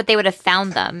Yeah, but they would have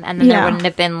found them, and then there wouldn't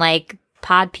have been like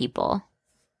pod people.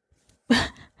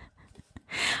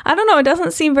 I don't know. It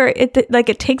doesn't seem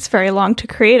it takes very long to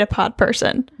create a pod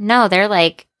person. No, they're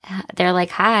like,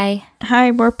 hi,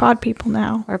 We're pod people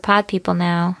now. we're pod people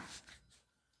now.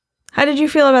 How did you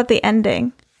feel about the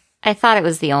ending? I thought it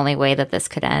was the only way that this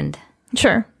could end.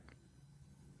 Sure.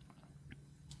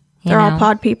 You They're all know?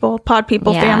 pod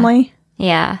people Yeah. family.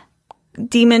 Yeah.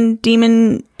 Demon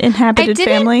inhabited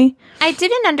family. I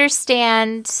didn't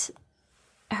understand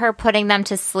her putting them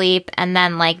to sleep and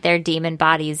then like their demon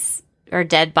bodies or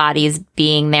dead bodies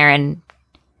being there and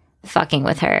fucking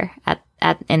with her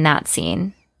in that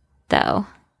scene, though.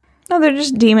 No, they're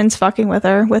just demons fucking with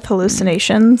her with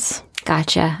hallucinations.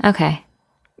 Gotcha. Okay.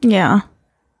 Yeah.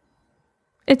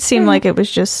 It seemed like it was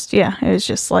just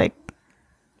like,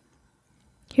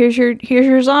 here's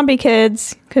your zombie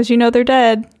kids, because you know they're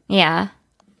dead. Yeah.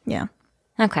 Yeah.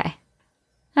 Okay.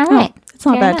 All right. It's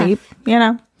not Fair that enough. deep, you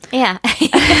know? Yeah.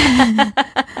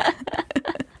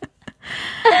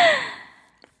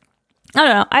 I don't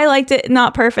know. I liked it.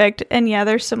 Not perfect. And yeah,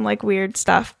 there's some like weird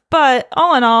stuff. But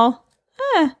all in all,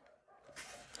 I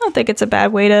don't think it's a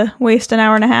bad way to waste an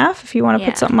hour and a half if you want to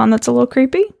put something on that's a little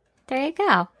creepy. There you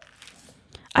go.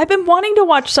 I've been wanting to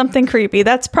watch something creepy.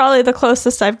 That's probably the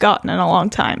closest I've gotten in a long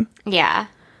time. Yeah.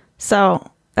 So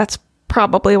that's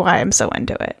probably why I'm so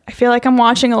into it. I feel like I'm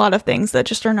watching a lot of things that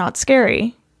just are not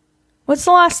scary. What's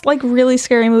the last like really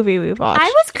scary movie we've watched? I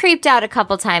was creeped out a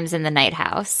couple times in the Night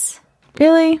House.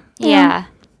 Really? Yeah.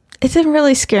 It didn't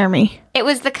really scare me. It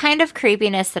was the kind of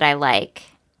creepiness that I like.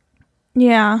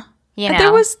 Yeah. You know?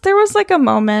 There was like a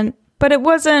moment, but it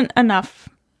wasn't enough.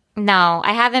 No,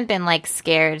 I haven't been like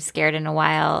scared in a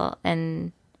while.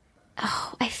 And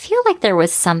I feel like there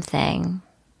was something.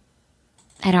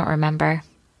 I don't remember.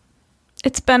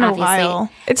 It's been Obviously- a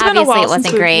while. It's been a obviously while it wasn't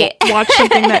since we great. watched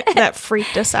something that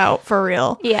freaked us out for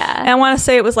real. Yeah. And I want to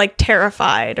say it was like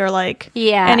Terrified or like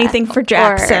Yeah. anything for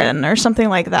Jackson or something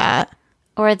like that.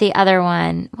 Or the other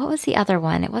one. What was the other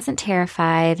one? It wasn't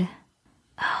Terrified.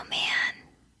 Oh,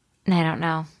 man. I don't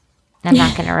know. I'm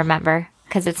not going to remember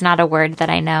because it's not a word that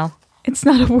I know. It's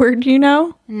not a word, you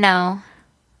know? No.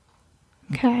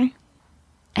 Okay.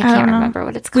 I don't can't know. remember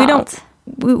what it's called. We don't.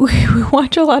 We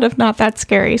watch a lot of not that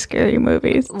scary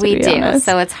movies. to We be do. honest.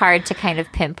 So it's hard to kind of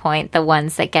pinpoint the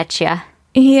ones that get you.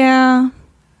 Yeah.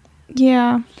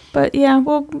 Yeah. But yeah,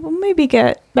 we'll maybe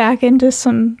get back into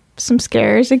some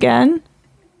scares again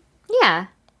Yeah.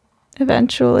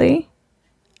 eventually.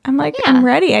 I'm like, Yeah. I'm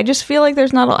ready. I just feel like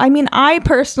there's not I mean, I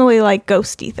personally like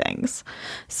ghosty things.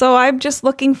 So I'm just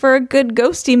looking for a good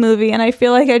ghosty movie, and I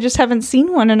feel like I just haven't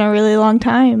seen one in a really long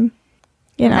time.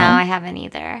 You know? No, I haven't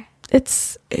either.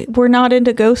 We're not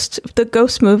into the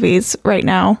ghost movies right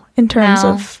now in terms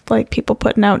No. of like people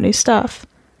putting out new stuff.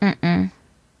 Mm-mm.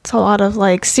 It's a lot of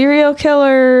like serial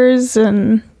killers,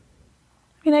 and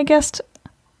I mean, I guess,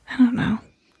 I don't know.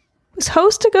 Was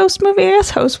Host a ghost movie? I guess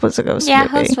Host was a ghost movie. Yeah,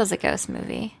 Host was a ghost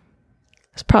movie.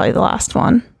 It's probably the last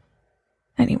one.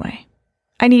 Anyway,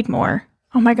 I need more.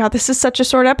 Oh my god, this is such a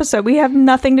short episode. We have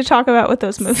nothing to talk about with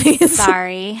those movies.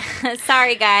 Sorry.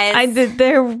 Sorry, guys.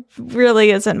 There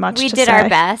really isn't much We to did say. our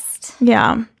best.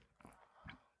 Yeah.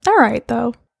 All right,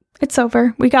 though. It's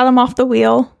over. We got them off the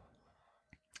wheel.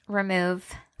 Remove.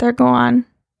 They're gone.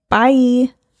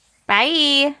 Bye.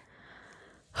 Bye.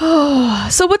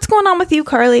 So what's going on with you,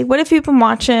 Carly? What have you been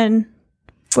watching?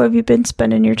 What have you been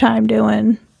spending your time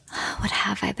doing? What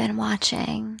have I been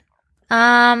watching?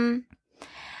 I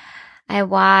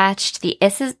watched the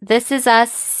This Is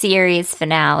Us series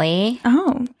finale.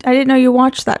 Oh, I didn't know you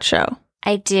watched that show.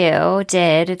 I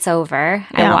did. It's over.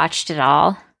 Yeah. I watched it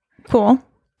all. Cool.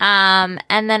 And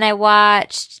then I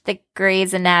watched the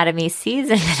Grey's Anatomy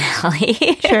season finale.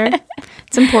 Sure.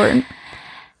 It's important.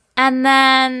 And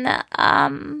then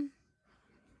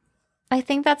I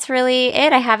think that's really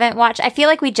it. I haven't watched. I feel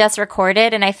like we just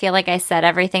recorded, and I feel like I said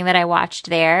everything that I watched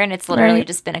there, and it's literally Right.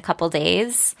 just been a couple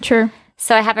days. Sure.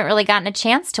 So I haven't really gotten a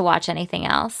chance to watch anything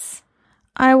else.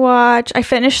 I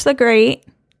finished The Great,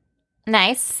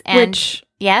 Nice. And which,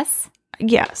 yes.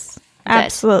 yes,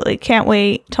 absolutely. Can't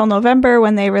wait till November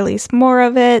when they release more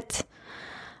of it.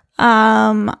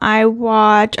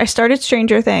 I started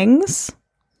Stranger Things.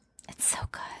 It's so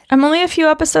good. I'm only a few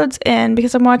episodes in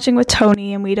because I'm watching with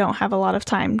Tony and we don't have a lot of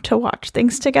time to watch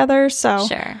things together. So,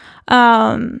 Sure.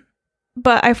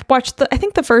 but I've watched I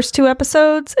think the first 2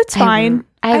 episodes. It's fine.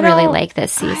 I really don't- like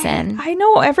this season. I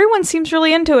know everyone seems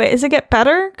really into it. Is it get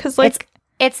better? Because like,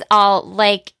 It's all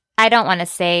like, I don't want to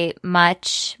say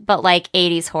much, but like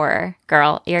 80s horror,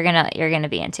 girl, you're gonna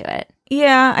be into it.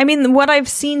 yeah, I mean, what I've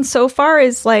seen so far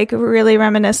is like really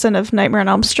reminiscent of Nightmare on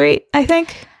Elm Street, I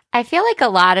think. I feel like a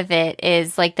lot of it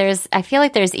is like I feel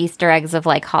like there's Easter eggs of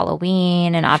like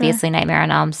Halloween and obviously Nightmare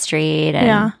on Elm Street. And,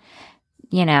 Yeah.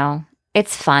 you know,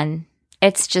 it's fun.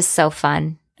 It's just so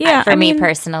fun. Yeah, For I me mean,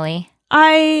 personally.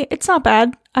 it's not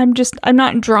bad. I'm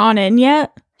not drawn in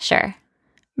yet. Sure.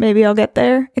 Maybe I'll get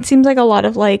there. It seems like a lot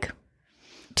of like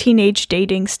teenage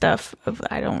dating stuff.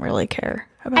 I don't really care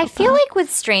about I feel that. like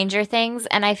with Stranger Things,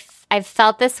 and I've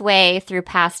felt this way through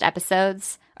past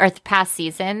episodes or past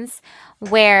seasons,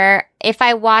 where if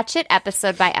I watch it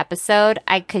episode by episode,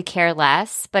 I could care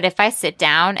less. But if I sit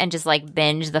down and just like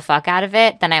binge the fuck out of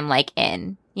it, then I'm like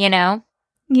in, you know?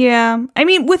 Yeah. I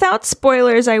mean, without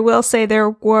spoilers, I will say there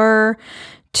were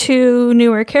 2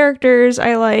 newer characters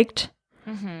I liked.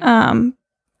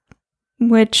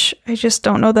 Which I just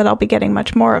don't know that I'll be getting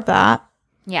much more of that.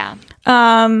 Yeah.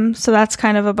 So that's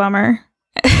kind of a bummer.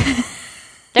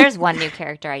 There's one new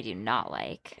character I do not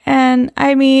like. And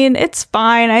I mean, it's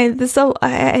fine.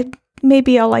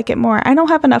 Maybe I'll like it more. I don't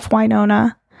have enough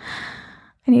Winona.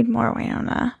 I need more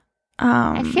Winona.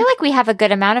 I feel like we have a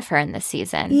good amount of her in this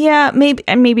season. Yeah,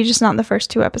 maybe just not in the first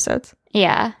 2 episodes.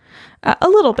 Yeah. A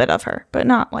little bit of her, but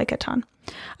not like a ton.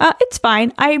 It's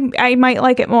fine. I might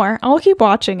like it more. I'll keep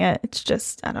watching it. It's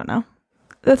just, I don't know.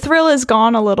 The thrill is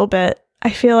gone a little bit. I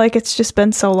feel like it's just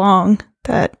been so long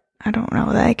that I don't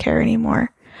know that I care anymore.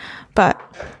 But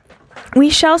we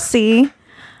shall see.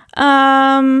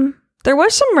 There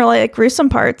was some really like, gruesome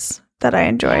parts that I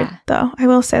enjoyed, though. I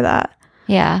will say that.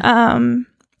 Yeah.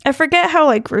 I forget how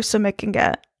like gruesome it can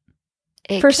get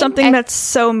something that's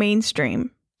so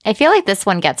mainstream. I feel like this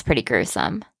one gets pretty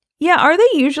gruesome. Yeah, are they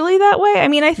usually that way? I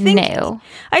mean, I think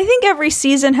every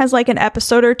season has like an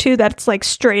episode or 2 that's like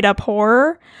straight up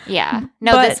horror. Yeah.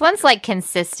 No, But- this one's like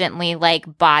consistently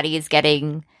like bodies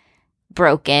getting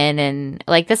broken, and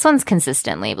like this one's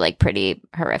consistently like pretty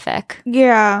horrific.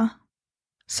 Yeah.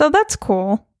 So that's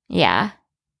cool. Yeah.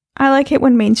 I like it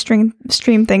when mainstream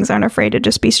things aren't afraid to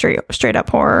just be straight up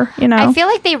horror, you know? I feel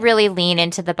like they really lean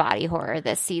into the body horror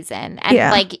this season. And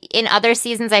Yeah. like in other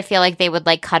seasons, I feel like they would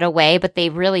like cut away, but they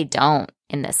really don't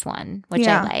in this one, which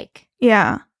Yeah. I like.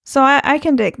 Yeah. So I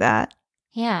can dig that.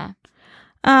 Yeah.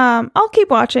 I'll keep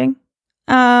watching.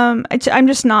 I'm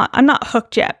not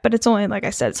hooked yet, but it's only, like I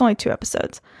said, it's only 2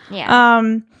 episodes. Yeah.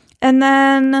 And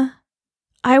then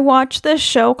I watched this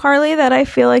show, Carly, that I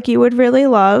feel like you would really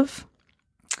love.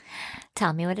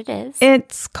 Tell me what it is.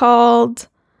 It's called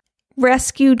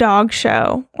Rescue Dog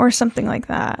Show or something like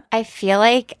that. I feel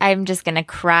like I'm just going to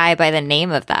cry by the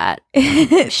name of that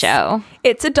show.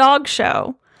 It's a dog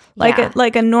show. Like Yeah.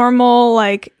 like a normal,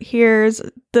 like, here's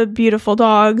the beautiful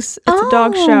dogs. It's a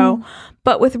dog show,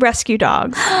 but with rescue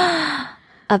dogs.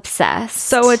 Obsessed.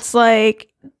 So it's like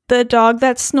the dog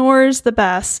that snores the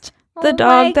best, the Oh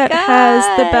dog my that has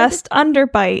the God. best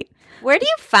underbite. Where do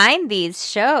you find these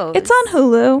shows? It's on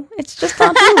Hulu. It's just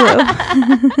on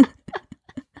Hulu.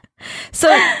 So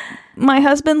my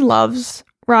husband loves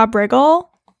Rob Riggle.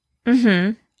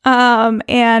 Mm-hmm.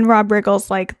 And Rob Riggle's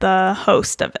like the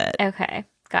host of it. Okay.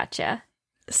 Gotcha.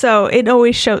 So it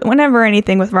always shows, whenever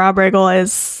anything with Rob Riggle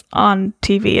is on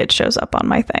TV, it shows up on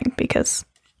my thing because,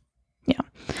 yeah.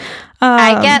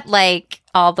 I get like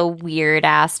all the weird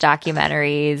ass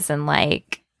documentaries and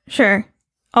like Sure.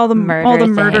 All the murder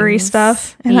murdery things.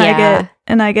 stuff. And Yeah.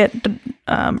 I get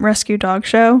Rescue Dog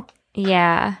Show.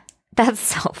 yeah. That's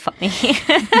so funny.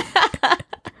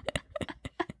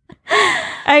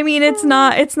 I mean, it's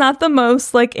not the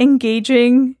most like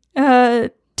engaging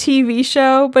TV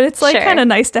show, but it's like Sure. kind of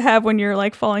nice to have when you're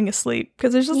like falling asleep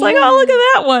because it's just like, oh, look at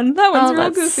that one. That one's real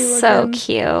that's goofy looking. so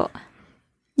cute.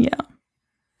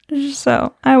 Yeah.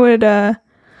 So I would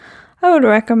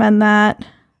recommend that.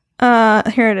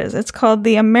 Here it is. It's called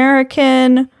the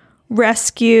American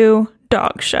Rescue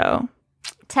Dog Show.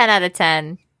 10 out of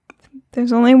 10.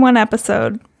 There's only one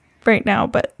episode right now,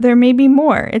 but there may be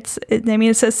more. It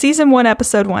says season 1,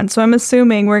 episode 1, so I'm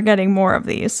assuming we're getting more of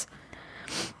these.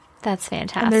 That's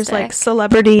fantastic. And there's like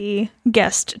celebrity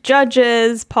guest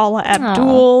judges. Paula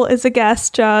Abdul is a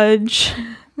guest judge.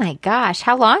 My gosh,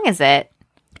 how long is it?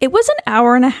 It was an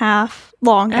hour and a half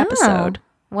long episode.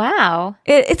 Oh, wow.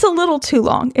 It's a little too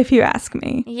long, if you ask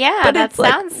me. Yeah, But that it's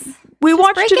like- sounds. We Just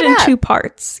watched break it it in up. 2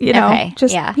 parts, you know, Okay,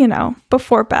 just, yeah. you know,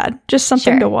 before bed. Just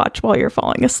something Sure. to watch while you're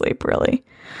falling asleep, really.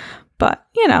 But,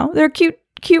 you know, they're cute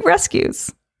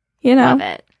rescues, you know. Love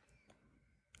it.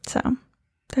 So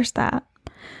there's that.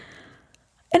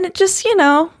 And it just, you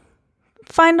know,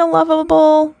 find a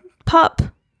lovable pup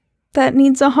that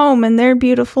needs a home, and they're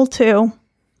beautiful too.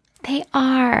 They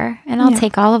are. And I'll Yeah.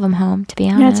 take all of them home, to be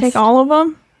You honest. gonna take all of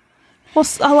them? Well,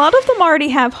 a lot of them already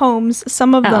have homes.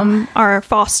 Some of them are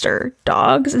foster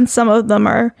dogs, and some of them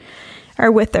are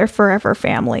with their forever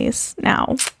families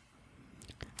now.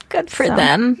 Good for So,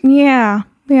 them. Yeah.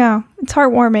 It's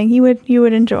heartwarming. You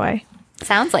would enjoy.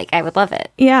 Sounds like I would love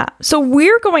it. Yeah. So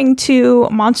we're going to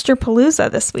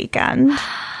Monsterpalooza this weekend,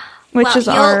 which Well, is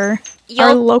our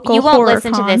local You won't horror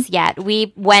listen con. to this yet. We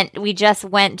just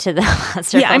went to the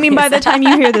Monster. Yeah, I mean, by the time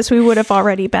you hear this, we would have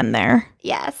already been there.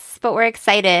 Yes, but we're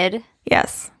excited.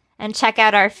 Yes. And check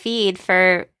out our feed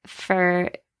for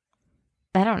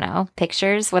I don't know,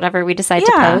 pictures, whatever we decide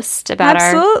to post about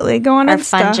absolutely. Go on our Insta.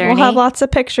 fun journey. We'll have lots of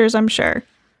pictures, I'm sure.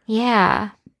 Yeah.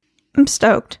 I'm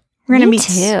stoked. We're going to Me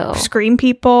meet too. Scream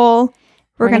people.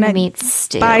 We're going to meet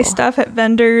Stu. buy stuff at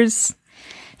vendors.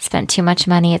 Spend too much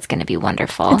money. It's going to be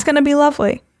wonderful. It's going to be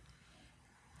lovely.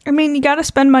 I mean, you got to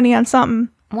spend money on something.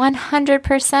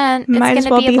 100%. Might it's as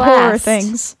going well to be be a horror blast.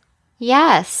 things.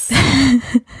 Yes.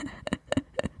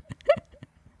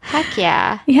 Heck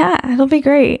yeah. Yeah, it'll be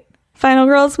great. Final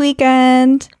Girls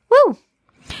weekend. Woo.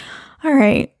 All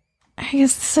right. I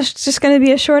guess this is just going to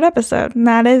be a short episode, and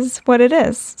that is what it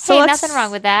is. So Hey, nothing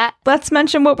wrong with that. Let's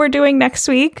mention what we're doing next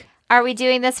week. Are we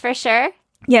doing this for sure?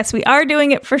 Yes, we are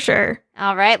doing it for sure.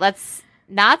 All right, let's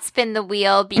not spin the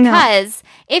wheel because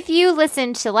if you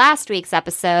listened to last week's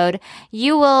episode,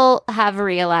 you will have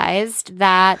realized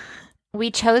that we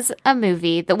chose a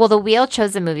movie. The wheel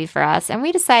chose a movie for us, and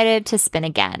we decided to spin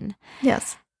again.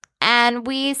 Yes. And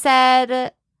we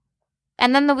said,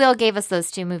 and then the wheel gave us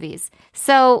those 2 movies.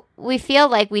 So we feel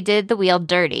like we did the wheel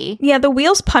dirty. Yeah, the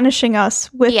wheel's punishing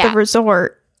us with the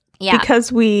resort Yeah,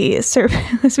 because we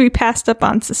passed up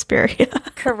on Suspiria.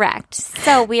 correct.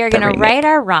 So we are going to remake. right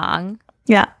our wrong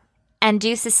Yeah. and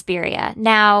do Suspiria.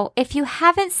 Now, if you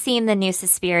haven't seen the new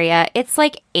Suspiria, it's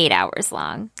like 8 hours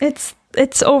long. It's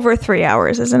over 3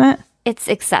 hours, isn't it? It's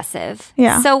excessive.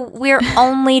 Yeah. So we're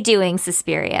only doing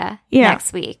Suspiria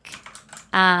next week.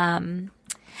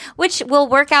 Which will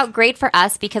work out great for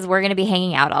us because we're going to be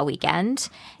hanging out all weekend.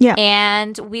 Yeah.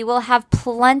 And we will have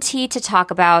plenty to talk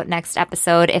about next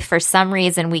episode if for some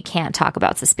reason we can't talk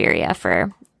about Suspiria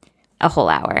for a whole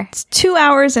hour. It's 2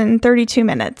 hours and 32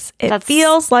 minutes. It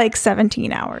feels like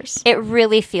 17 hours. It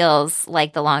really feels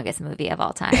like the longest movie of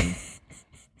all time.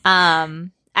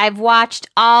 I've watched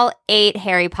all 8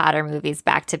 Harry Potter movies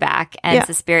back to back, and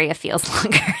Suspiria feels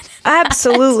longer. Than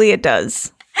Absolutely, it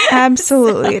does.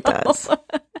 Absolutely, it does.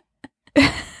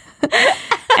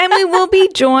 And And we will be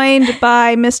joined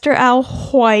by Mr. Al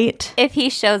White. If he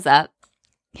shows up.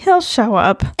 He'll show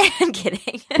up. I'm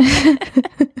kidding.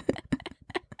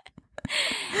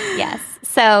 Yes.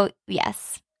 So,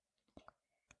 yes.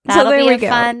 That'll be a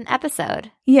fun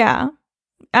episode. Yeah,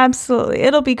 absolutely.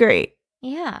 It'll be great.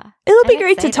 Yeah. It'll be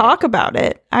great to talk about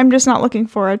it. I'm just not looking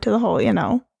forward to the whole,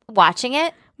 watching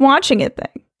it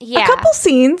thing. Yeah. A couple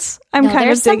scenes I'm kind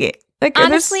of digging. Like,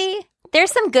 honestly,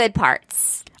 there's some good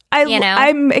parts.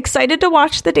 I'm excited to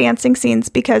watch the dancing scenes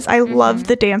because I love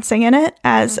the dancing in it.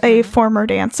 As a former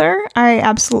dancer, I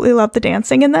absolutely love the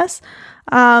dancing in this.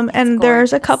 And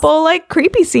there's a couple like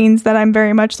creepy scenes that I'm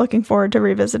very much looking forward to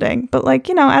revisiting. But like,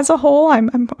 as a whole, I'm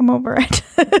over it.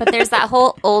 But there's that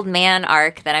whole old man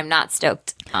arc that I'm not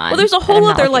stoked on. Well, there's a whole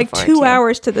other like 2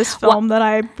 hours to this film that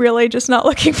I'm really just not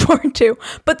looking forward to.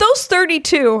 But those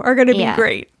 32 are going to be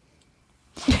great.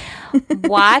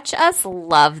 Watch us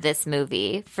love this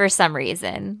movie for some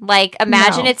reason. Like,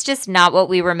 imagine it's just not what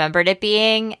we remembered it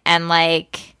being, and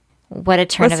like, what a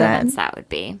turn of events that would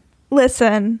be.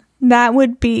 Listen, that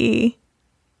would be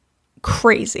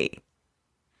crazy.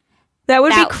 That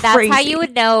would be crazy. That's how you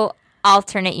would know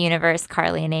alternate universe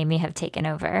Carly and Amy have taken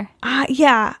over.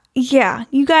 Yeah.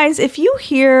 You guys, if you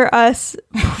hear us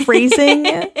praising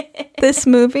this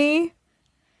movie,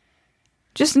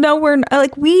 just know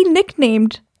we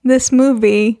nicknamed this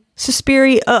movie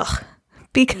Suspiria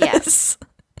because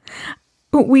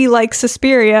we like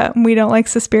Suspiria and we don't like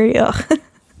Suspiria.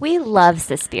 We love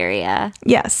Suspiria.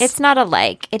 Yes. It's not a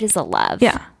like, it is a love.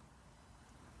 Yeah.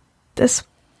 It's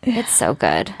so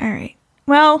good. All right.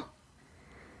 Well.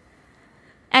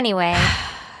 Anyway.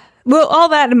 Well, all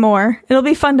that and more. It'll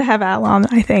be fun to have Al on,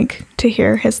 I think, to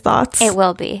hear his thoughts. It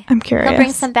will be. I'm curious. He'll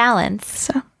bring some balance.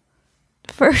 So,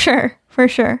 for sure.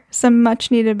 Some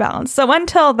much needed balance. So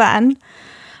until then,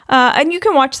 and you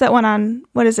can watch that one on,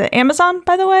 what is it, Amazon,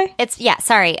 by the way?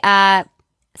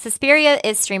 Suspiria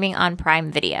is streaming on Prime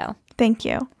Video. Thank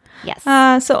you. Yes.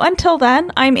 So until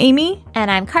then, I'm Amy. And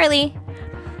I'm Carly.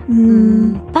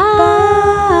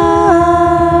 Bye.